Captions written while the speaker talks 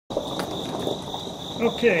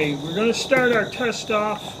Okay, we're going to start our test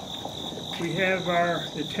off. We have our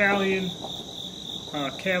Italian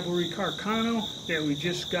Cavalry Carcano that we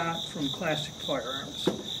just got from Classic Firearms.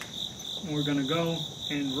 And we're going to go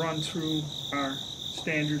and run through our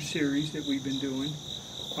standard series that we've been doing.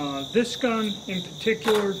 This gun in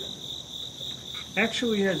particular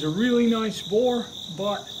actually has a really nice bore,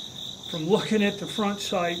 but from looking at the front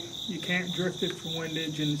sight, you can't drift it for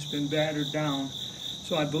windage and it's been battered down.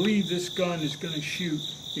 So I believe this gun is going to shoot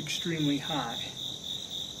extremely high.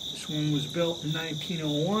 This one was built in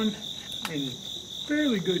 1901 in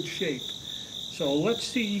fairly good shape. So let's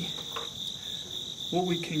see what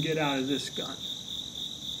we can get out of this gun.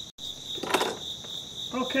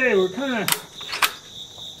 Okay, we're kind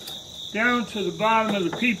of down to the bottom of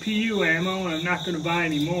the PPU ammo, and I'm not going to buy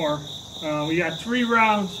any more. We got 3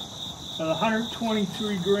 rounds of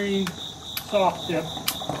 123 grain soft tip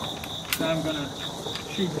that I'm going to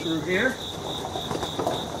shoot through here.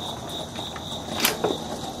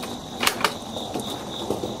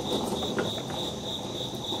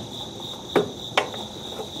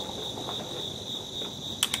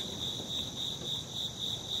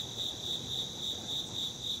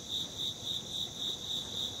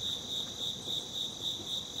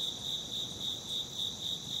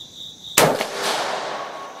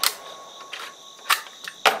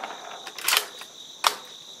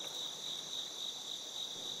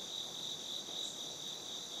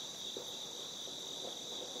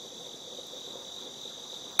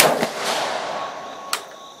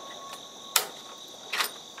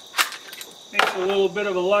 Makes a little bit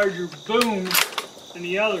of a larger boom than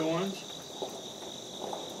the other ones.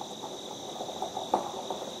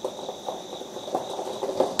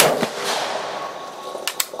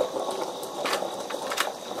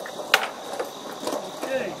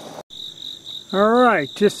 Okay. Alright,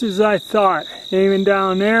 just as I thought, aiming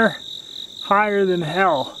down there, higher than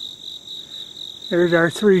hell. There's our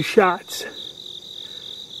 3 shots.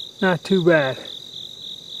 Not too bad.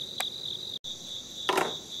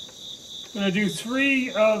 I'm going to do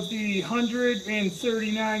 3 of the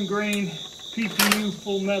 139 grain PPU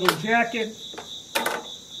full metal jacket.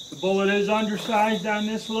 The bullet is undersized on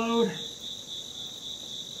this load.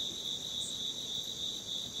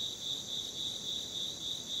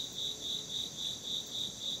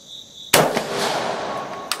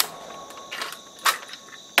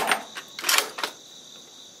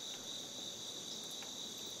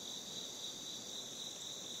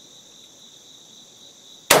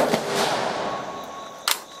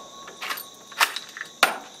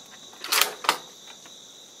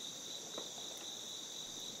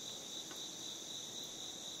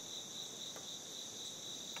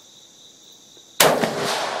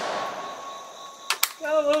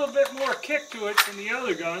 Got a little bit more kick to it than the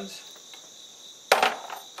other guns.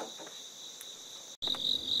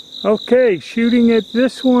 Okay, shooting at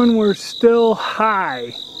this one, we're still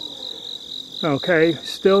high. Okay,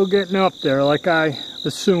 still getting up there like I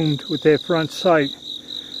assumed with that front sight.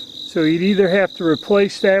 So you'd either have to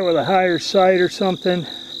replace that with a higher sight or something,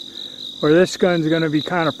 or this gun's going to be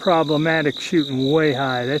kind of problematic shooting way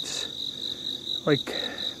high. That's like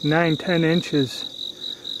 9-10 inches.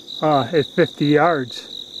 At 50 yards,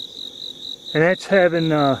 and that's having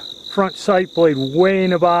the front sight blade way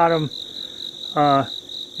in the bottom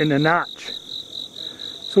in the notch.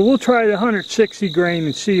 So we'll try the 160 grain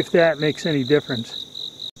and see if that makes any difference.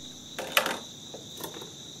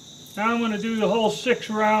 Now I'm going to do the whole 6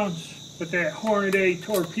 rounds with that Hornet A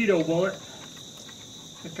torpedo bullet.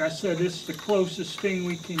 Like I said, this is the closest thing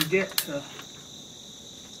we can get to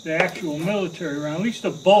the actual military round. At least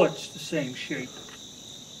the bullet's the same shape.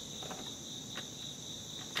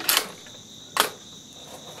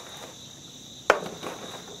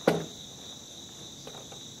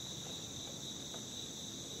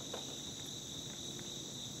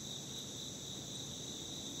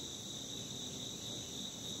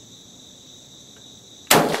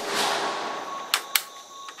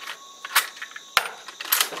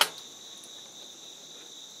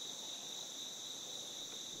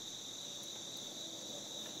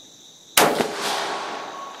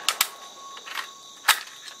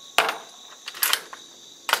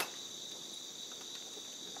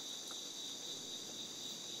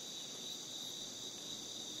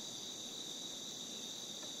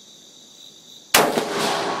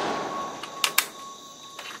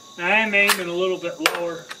 I am aiming a little bit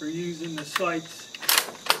lower for using the sights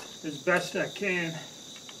as best I can.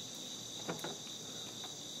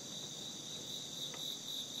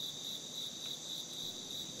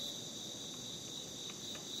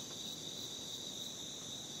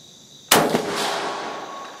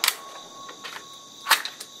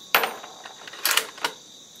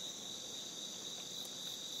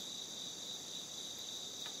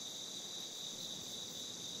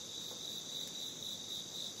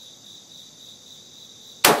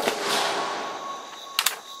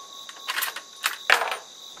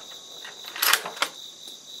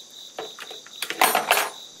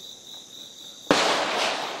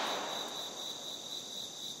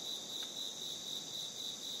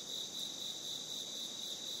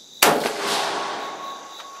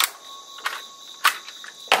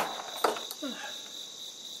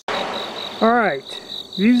 Alright,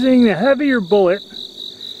 using the heavier bullet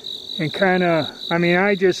and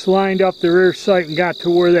I just lined up the rear sight and got to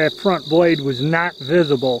where that front blade was not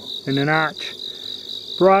visible in the notch.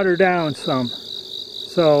 Brought her down some.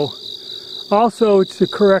 So, also it's the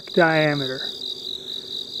correct diameter.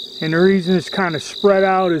 And the reason it's kind of spread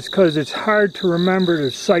out is because it's hard to remember the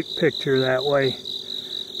sight picture that way.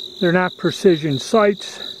 They're not precision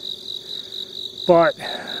sights, but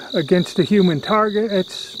against a human target,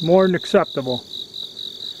 it's more than acceptable.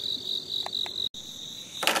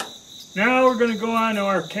 Now we're going to go on to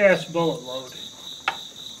our cast bullet load.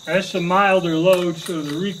 That's a milder load, so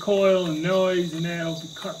the recoil and noise and that will be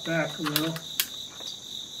cut back a little.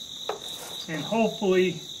 And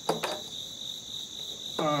hopefully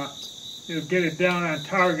it'll get it down on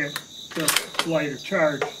target with lighter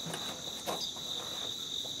charge.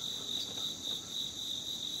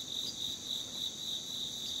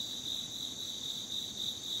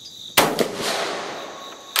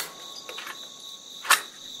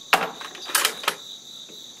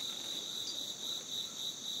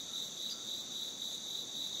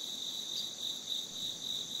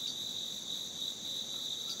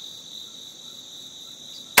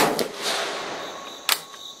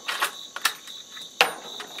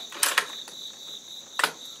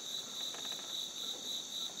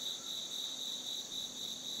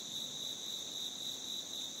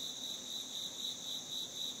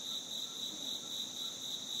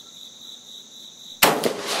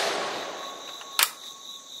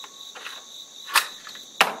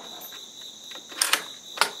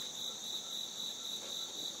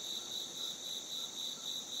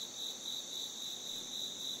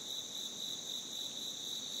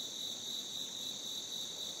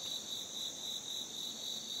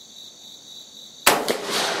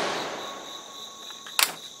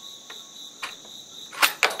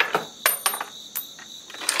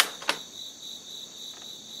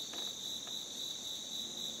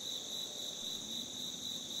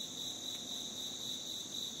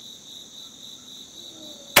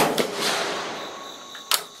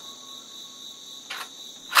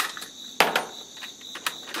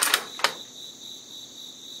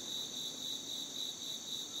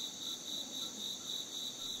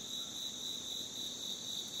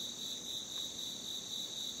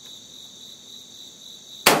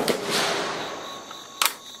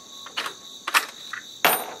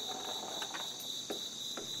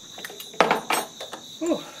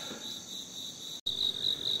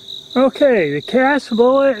 Okay, the cast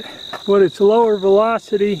bullet with its lower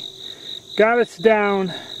velocity got us down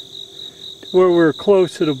to where we're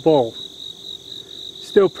close to the bull.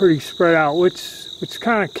 Still pretty spread out. What's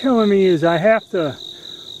kind of killing me is I have to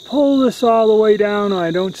pull this all the way down. I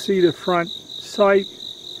don't see the front sight.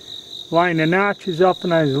 Line the notches up,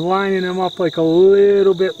 and I was lining them up like a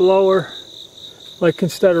little bit lower, like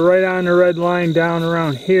instead of right on the red line, down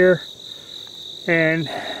around here. And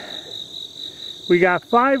we got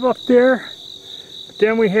 5 up there, but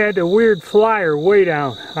then we had the weird flyer way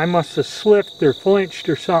down. I must have slipped or flinched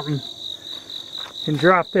or something and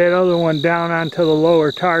dropped that other one down onto the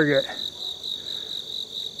lower target.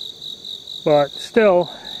 But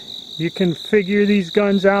still, you can figure these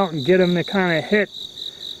guns out and get them to kind of hit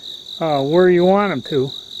where you want them to.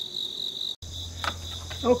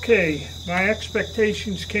 Okay, my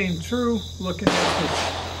expectations came true. Looking at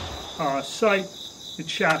this sight, it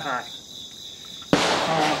shot high.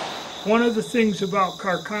 One of the things about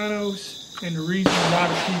Carcanos, and the reason a lot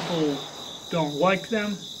of people don't like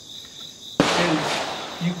them, is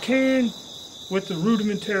you can, with the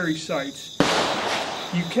rudimentary sights,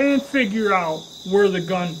 you can figure out where the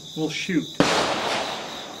gun will shoot.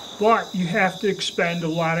 But you have to expend a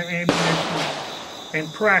lot of ammunition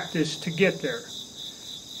and practice to get there.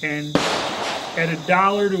 And at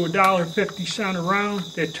 $1 to $1.50 a round,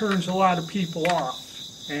 that turns a lot of people off.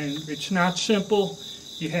 And it's not simple.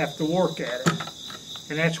 You have to work at it.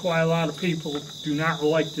 And that's why a lot of people do not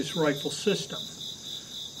like this rifle system.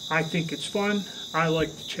 I think it's fun. I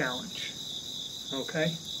like the challenge.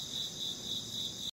 Okay?